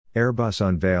Airbus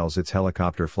unveils its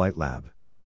helicopter flight lab.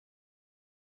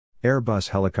 Airbus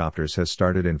Helicopters has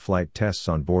started in-flight tests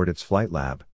on board its flight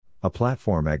lab, a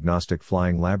platform-agnostic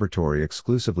flying laboratory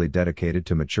exclusively dedicated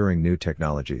to maturing new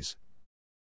technologies.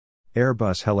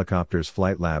 Airbus Helicopters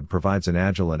Flight Lab provides an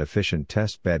agile and efficient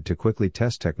test bed to quickly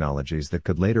test technologies that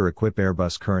could later equip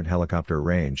Airbus' current helicopter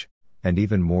range, and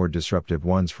even more disruptive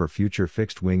ones for future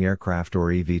fixed-wing aircraft or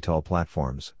eVTOL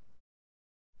platforms.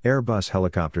 Airbus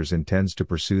Helicopters intends to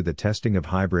pursue the testing of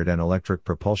hybrid and electric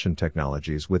propulsion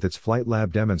technologies with its Flight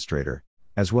Lab demonstrator,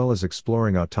 as well as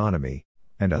exploring autonomy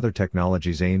and other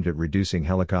technologies aimed at reducing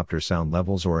helicopter sound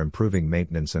levels or improving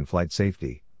maintenance and flight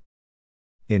safety.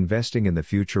 Investing in the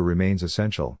future remains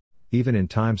essential, even in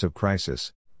times of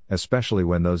crisis, especially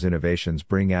when those innovations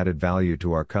bring added value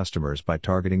to our customers by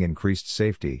targeting increased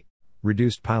safety,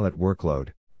 reduced pilot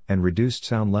workload, and reduced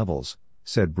sound levels,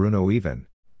 said Bruno Even,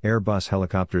 Airbus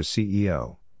Helicopters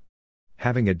CEO.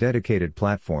 Having a dedicated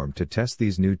platform to test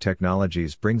these new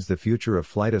technologies brings the future of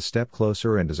flight a step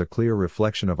closer and is a clear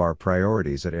reflection of our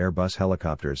priorities at Airbus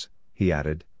Helicopters, he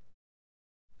added.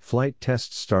 Flight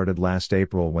tests started last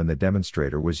April when the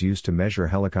demonstrator was used to measure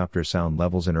helicopter sound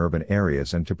levels in urban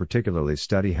areas and to particularly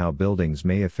study how buildings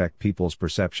may affect people's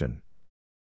perception.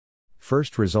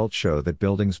 First results show that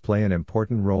buildings play an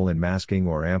important role in masking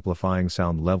or amplifying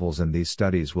sound levels, and these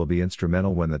studies will be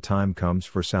instrumental when the time comes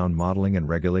for sound modeling and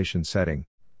regulation setting,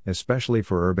 especially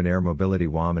for urban air mobility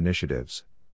 (UAM) initiatives.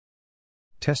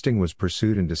 Testing was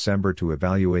pursued in December to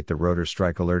evaluate the rotor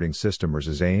strike alerting system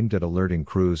RAS aimed at alerting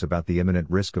crews about the imminent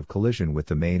risk of collision with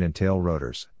the main and tail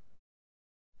rotors.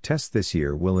 Tests this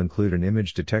year will include an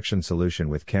image detection solution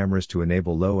with cameras to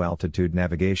enable low-altitude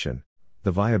navigation,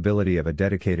 the viability of a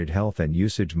dedicated health and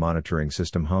usage monitoring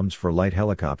system HUMS for light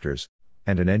helicopters,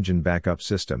 and an engine backup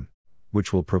system,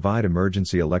 which will provide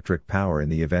emergency electric power in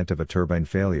the event of a turbine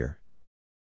failure.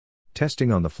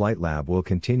 Testing on the Flight Lab will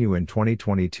continue in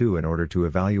 2022 in order to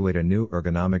evaluate a new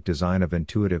ergonomic design of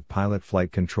intuitive pilot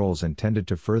flight controls intended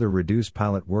to further reduce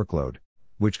pilot workload,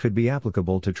 which could be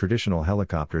applicable to traditional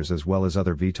helicopters as well as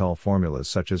other VTOL formulas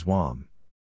such as UAM.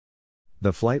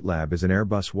 The Flight Lab is an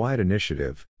Airbus-wide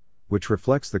initiative, which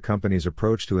reflects the company's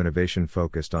approach to innovation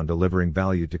focused on delivering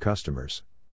value to customers.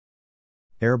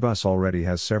 Airbus already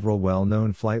has several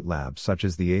well-known flight labs such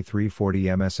as the A340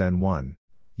 MSN-1,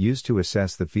 used to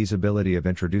assess the feasibility of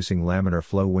introducing laminar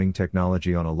flow wing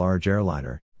technology on a large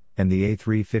airliner, and the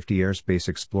A350 Airspace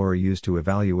Explorer used to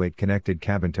evaluate connected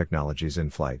cabin technologies in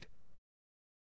flight.